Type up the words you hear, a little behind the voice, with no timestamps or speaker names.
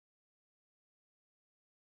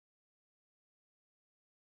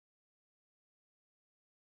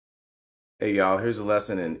Hey y'all, here's a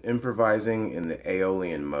lesson in improvising in the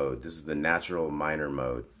Aeolian mode. This is the natural minor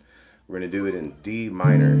mode. We're going to do it in D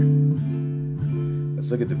minor. Let's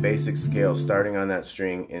look at the basic scale starting on that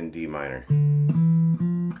string in D minor.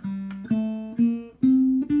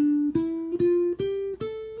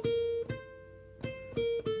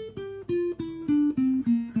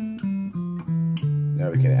 Now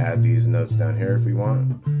we can add these notes down here if we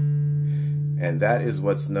want. And that is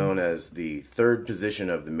what's known as the third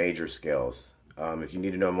position of the major scales. If you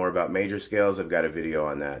need to know more about major scales, I've got a video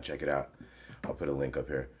on that. Check it out. I'll put a link up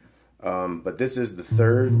here. But this is the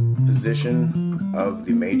third position of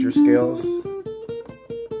the major scales.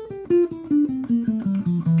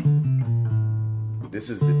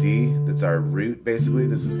 This is the D. That's our root, basically.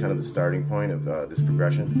 This is kind of the starting point of this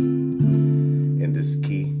progression in this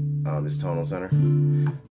key, this tonal center.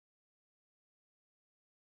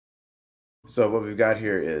 So what we've got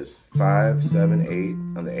here is 5, 7,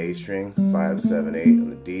 8 on the A string, 5, 7, 8 on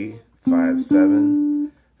the D, 5,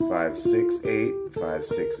 7, 5, 6, 8, 5,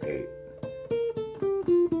 6, 8.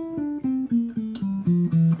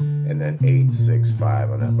 And then 8, 6,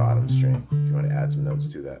 5 on that bottom string, if you want to add some notes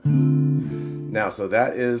to that. Now, so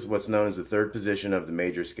that is what's known as the third position of the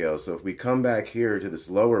major scale. So if we come back here to this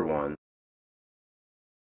lower one,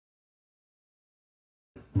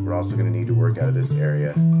 we're also going to need to work out of this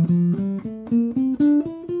area.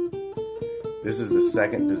 This is the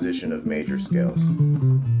second position of major scales.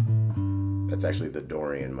 That's actually the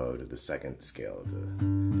Dorian mode of the second scale.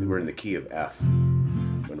 We're in the key of F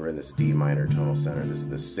when we're in this D minor tonal center. This is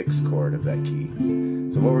the sixth chord of that key.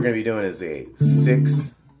 So what we're going to be doing is a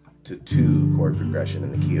 6 to 2 chord progression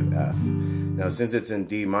in the key of F. Now, since it's in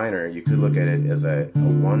D minor, you could look at it as a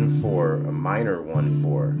 1-4, a minor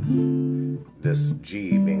 1-4. This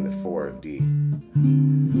G being the 4 of D.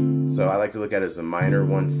 So I like to look at it as a minor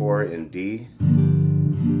 1-4 in D.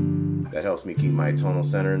 That helps me keep my tonal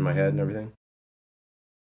center in my head and everything.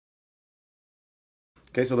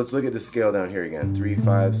 Okay, so let's look at the scale down here again. 3,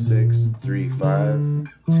 5, 6, 3, 5,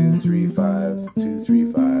 2, 3, 5, 2,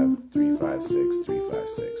 3, 5, 3, 5, 6, 3, 5,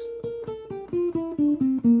 6.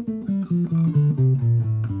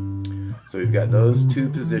 So we've got those two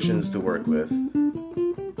positions to work with.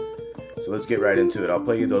 So let's get right into it. I'll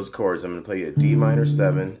play you those chords. I'm going to play you a D minor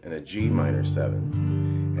 7 and a G minor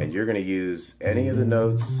 7. And you're going to use any of the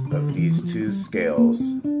notes of these two scales.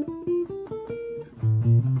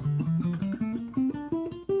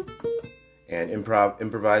 And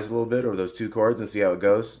improvise a little bit over those two chords and see how it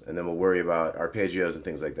goes. And then we'll worry about arpeggios and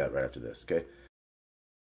things like that right after this, okay?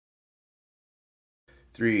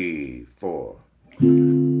 3, 4.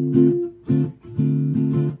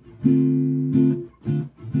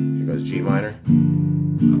 G minor.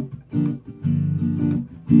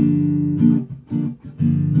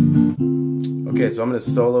 Okay, so I'm going to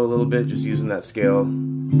solo a little bit just using that scale.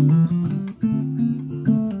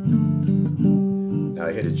 Now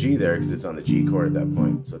I hit a G there because it's on the G chord at that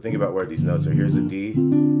point. So think about where these notes are. Here's a D.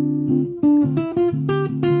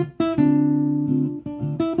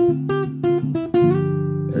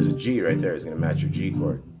 There's a G right there. It's going to match your G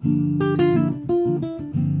chord.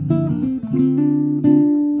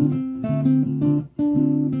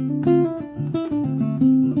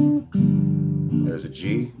 There's a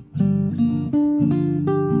G.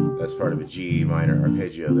 That's part of a G minor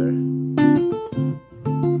arpeggio there.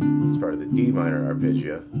 That's part of the D minor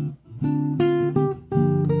arpeggio.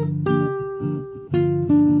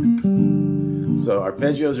 So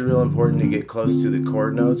arpeggios are real important to get close to the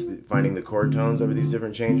chord notes, finding the chord tones over these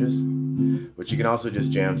different changes. But you can also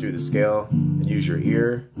just jam through the scale and use your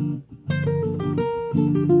ear.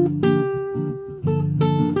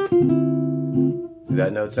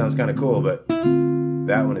 That note sounds kind of cool, but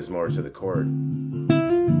that one is more to the chord.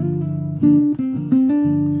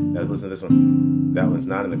 Now listen to this one. That one's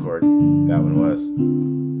not in the chord. That one was.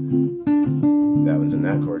 That one's in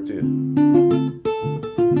that chord too.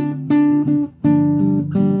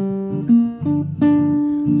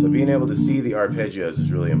 So being able to see the arpeggios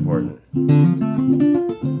is really important.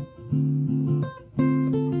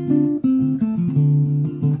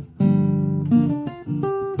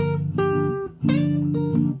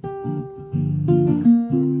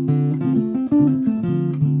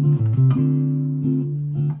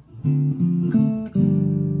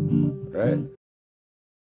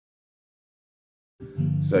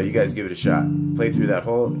 So you guys give it a shot. Play through that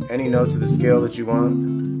whole, any notes of the scale that you want.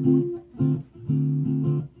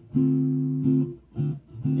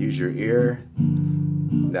 Use your ear.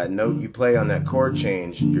 That note you play on that chord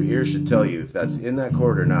change, your ear should tell you if that's in that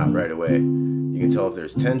chord or not right away. You can tell if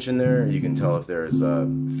there's tension there, you can tell if there's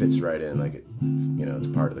fits right in, like it, you know, it's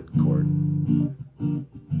part of the chord.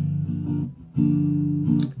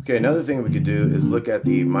 Okay, another thing we could do is look at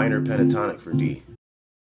the minor pentatonic for D.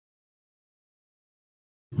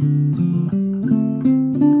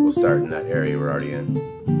 We'll start in that area we're already in.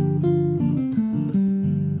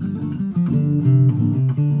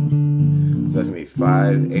 So that's going to be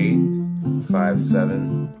 5, 8, 5,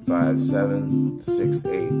 7, 5, 7, 6,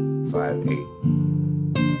 8, 5, 8.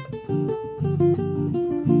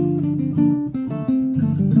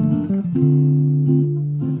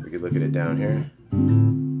 We could look at it down here.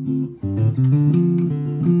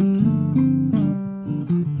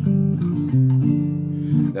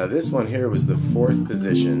 Now this one here was the 4th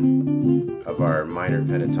position of our minor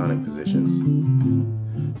pentatonic positions.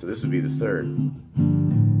 So this would be the 3rd.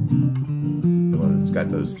 The one that's got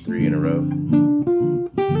those 3 in a row.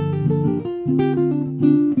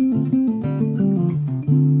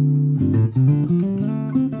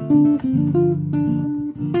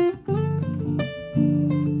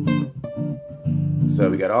 So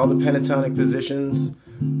we got all the pentatonic positions.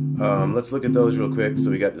 Let's look at those real quick. So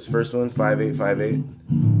we got this first one, 5, 8, 5, 8.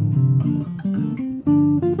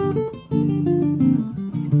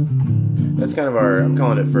 That's kind of our, I'm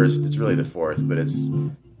calling it first, it's really the 4th, but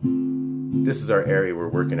this is our area we're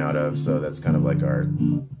working out of, so that's kind of like our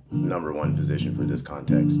number 1 position for this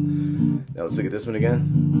context. Now let's look at this one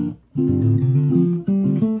again.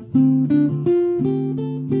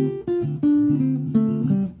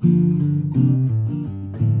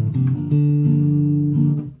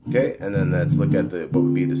 Okay, and then let's look at what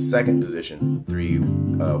would be the 2nd position. 3,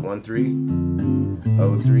 1, 3,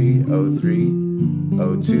 0, 3, 0, 3,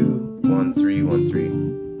 0, 2, 1, 3, 1, 3.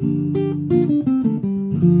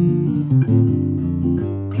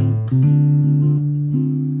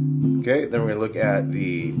 Okay, then we're going to look at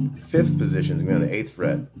the 5th position. It's going to be on the 8th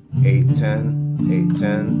fret. 8, 10, 8,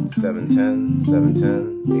 10, 7, 10, 7,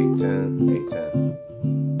 10, 8, 10, 8, 10.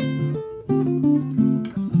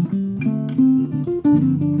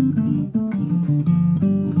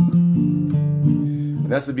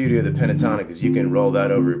 And that's the beauty of the pentatonic, is you can roll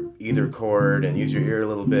that over either chord and use your ear a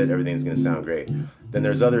little bit. Everything's going to sound great. Then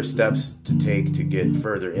there's other steps to take to get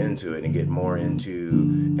further into it and get more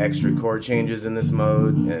into extra chord changes in this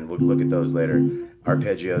mode, and we'll look at those later.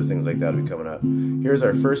 Arpeggios, things like that will be coming up. Here's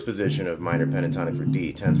our first position of minor pentatonic for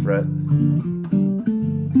D, 10th fret.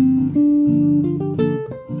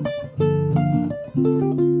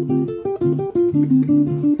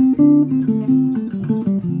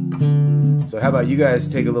 So how about you guys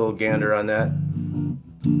take a little gander on that?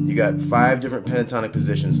 You got 5 different pentatonic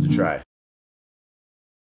positions to try.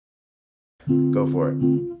 Go for it.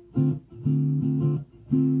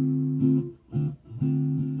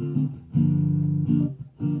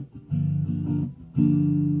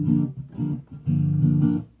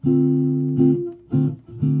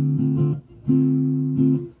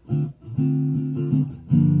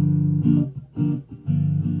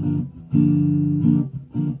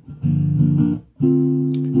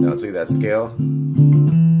 Now let's look at that scale,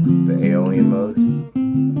 the Aeolian mode.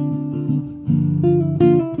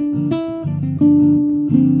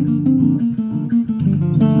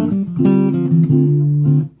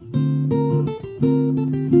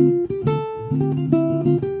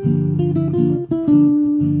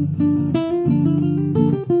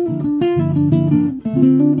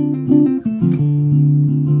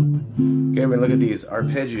 Okay, we're going to look at these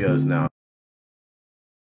arpeggios now.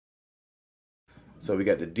 So we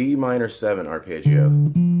got the D minor 7 arpeggio.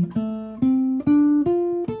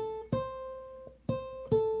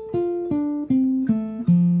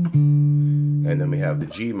 And then we have the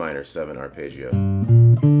G minor 7 arpeggio.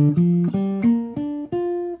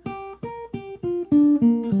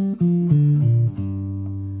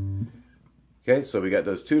 Okay, so we got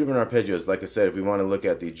those 2 different arpeggios. Like I said, if we want to look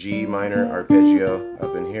at the G minor arpeggio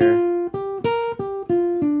up in here,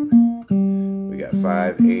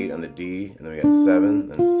 5, 8 on the D, and then we got 7,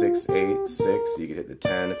 then 6, 8, 6. You could hit the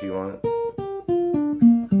 10 if you want.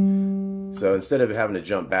 So instead of having to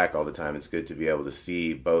jump back all the time, it's good to be able to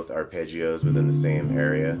see both arpeggios within the same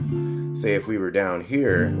area. Say if we were down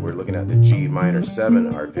here, we're looking at the G minor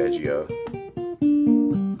 7 arpeggio.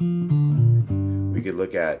 We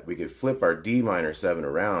could flip our D minor 7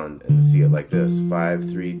 around and see it like this: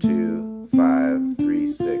 5, 3, 2, 5, 3,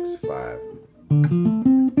 6, 5.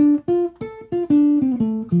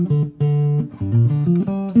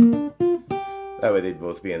 That way they'd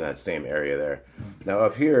both be in that same area there. Now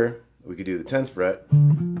up here, we could do the 10th fret.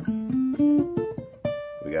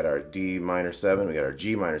 We got our D minor 7, we got our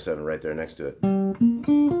G minor 7 right there next to it.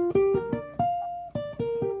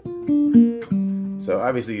 So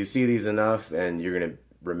obviously you see these enough and you're going to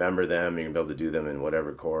remember them. You're going to be able to do them in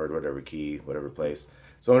whatever chord, whatever key, whatever place.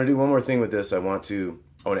 So I want to do one more thing with this. I want to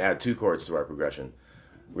I want to add 2 chords to our progression.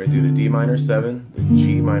 We're going to do the D minor 7, the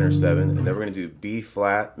G minor 7, and then we're going to do B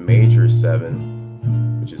flat major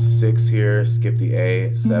 7, which is 6 here, skip the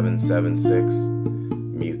A, 7, 7, 6,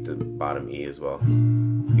 mute the bottom E as well.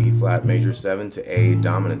 B flat major 7 to A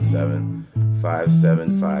dominant 7, 5,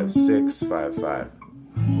 7, 5, 6, 5, 5.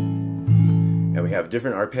 And we have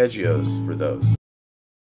different arpeggios for those.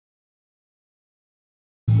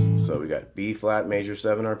 So we got B flat major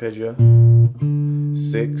 7 arpeggio,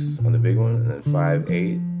 6 on the big one, and then 5,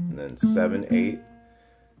 8, and then 7, 8,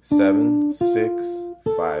 7, 6,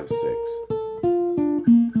 5, 6.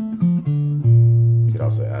 You could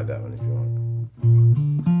also add that one if you want.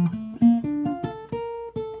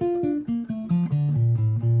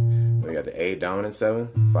 We got the A dominant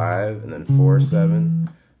 7, 5, and then 4, 7,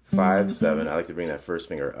 5, 7. I like to bring that first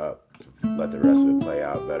finger up to let the rest of it play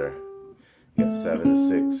out better. You got 7,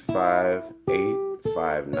 6, 5, 8,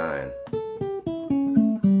 5, 9.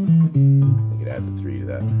 You could add the 3 to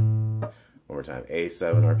that. One more time.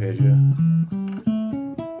 A7 arpeggio.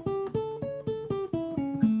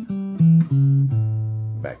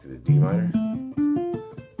 Back to the D minor.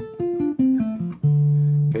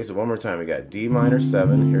 Okay, so one more time. We got D minor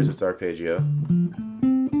 7. Here's its arpeggio.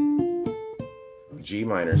 G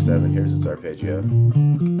minor 7. Here's its arpeggio.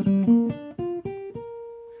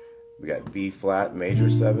 We got B flat major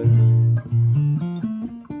 7,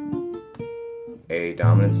 A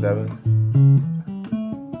dominant 7,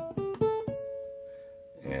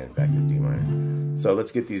 and back to D minor. So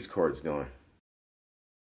let's get these chords going.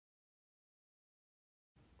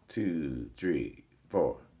 2, 3,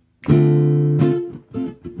 4. We're going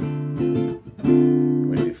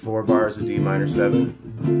to do 4 bars of D minor 7,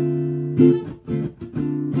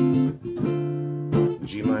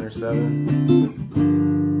 G minor 7,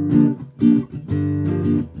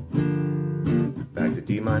 back to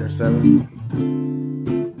D minor 7,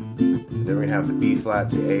 and then we're going to have the B flat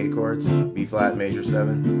to A chords, B flat major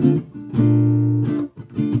 7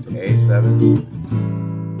 to A7,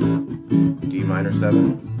 D minor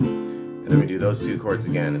 7, and then we do those 2 chords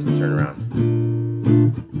again as we turn around.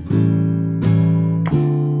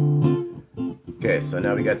 Okay, so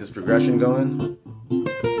now we got this progression going.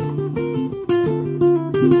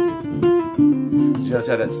 Did you notice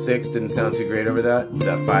how that 6 didn't sound too great over that?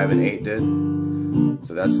 That 5 and 8 did.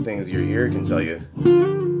 So that's things your ear can tell you.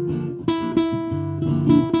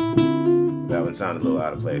 That one sounded a little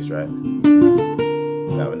out of place, right?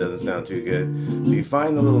 That one doesn't sound too good. So you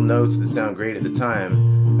find the little notes that sound great at the time,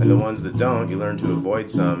 and the ones that don't, you learn to avoid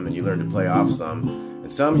some, and you learn to play off some.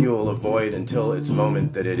 And some you will avoid until it's a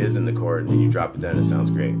moment that it is in the chord, and then you drop it down and it sounds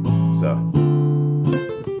great.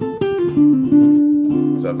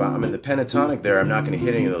 So if I'm in the pentatonic there, I'm not going to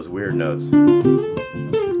hit any of those weird notes. I'll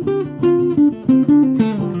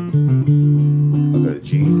go to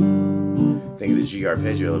G. Think of the G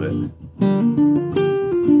arpeggio a little bit.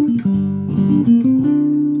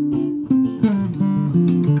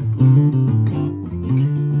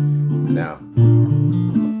 Now,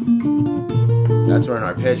 that's where an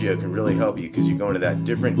arpeggio can really help you, because you're going to that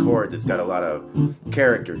different chord that's got a lot of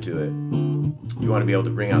character to it. You want to be able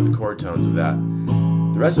to bring out the chord tones of that.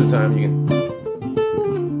 The rest of the time you can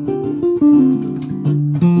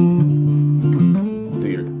do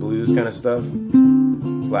your blues kind of stuff,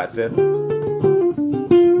 flat fifth. But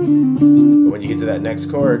when you get to that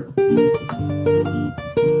next chord,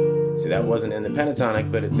 see, that wasn't in the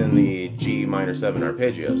pentatonic, but it's in the G minor 7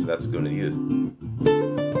 arpeggio, so that's going to use.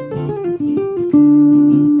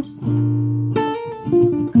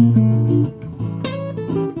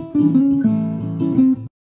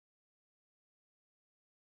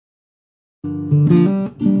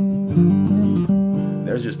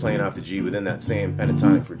 There's just playing off the G within that same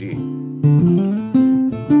pentatonic for D.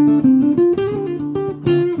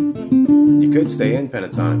 You could stay in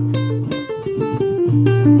pentatonic.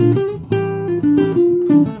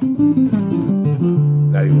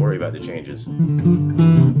 Not even worry about the changes.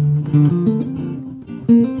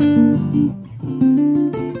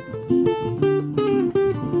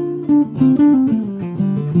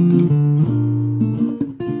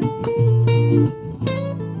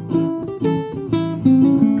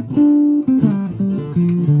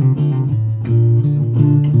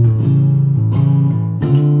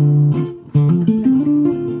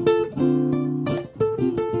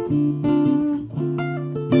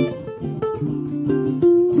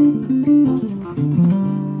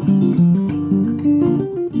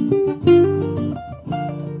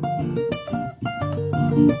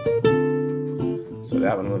 So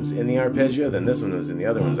that one was in the arpeggio, then this one was in the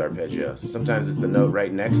other one's arpeggio. So sometimes it's the note right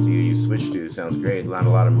next to you switch to. Sounds great, not a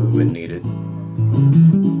lot of movement needed.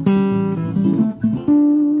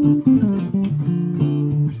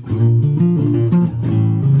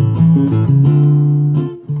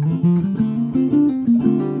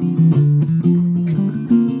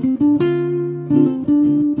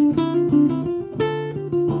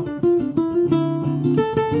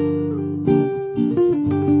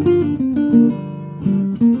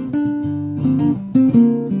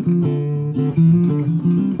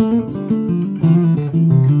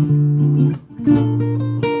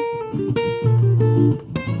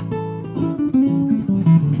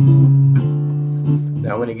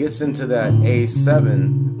 gets into that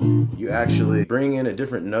A7, you actually bring in a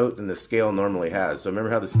different note than the scale normally has. So remember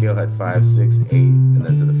how the scale had 5, 6, 8, and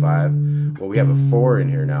then to the 5? Well, we have a 4 in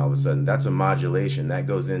here now all of a sudden. That's a modulation. That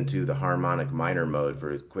goes into the harmonic minor mode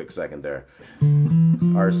for a quick second there.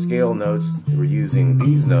 Our scale notes, we're using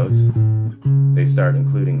these notes, they start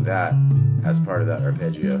including that as part of that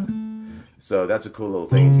arpeggio. So that's a cool little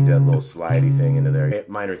thing. You do that little slidey thing into there.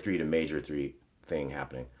 Minor 3 to major 3 thing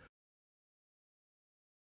happening.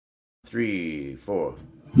 3, 4.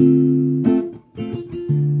 You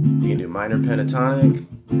can do minor pentatonic.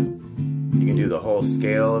 You can do the whole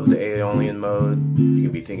scale of the Aeolian mode. You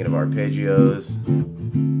can be thinking of arpeggios.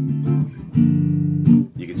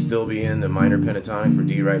 You could still be in the minor pentatonic for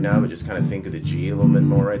D right now, but just kind of think of the G a little bit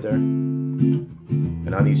more right there.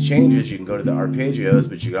 And on these changes, you can go to the arpeggios,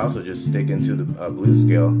 but you can also just stick into the blues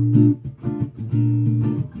scale.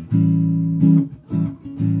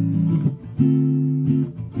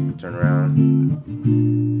 Turn around.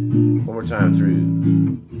 One more time through.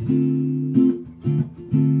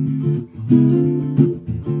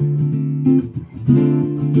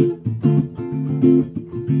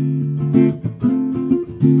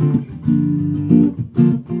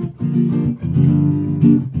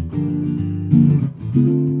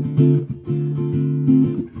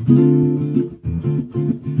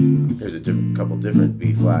 There's a couple different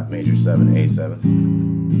B flat major 7 A7.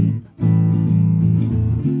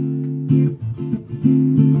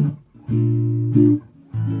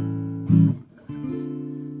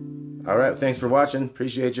 Alright, thanks for watching.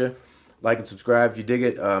 Appreciate you. Like and subscribe if you dig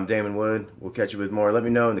it. Damon Wood. We'll catch you with more. Let me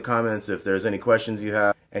know in the comments if there's any questions you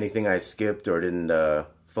have, anything I skipped or didn't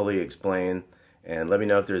fully explain. And let me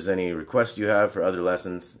know if there's any requests you have for other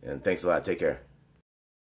lessons. And thanks a lot. Take care.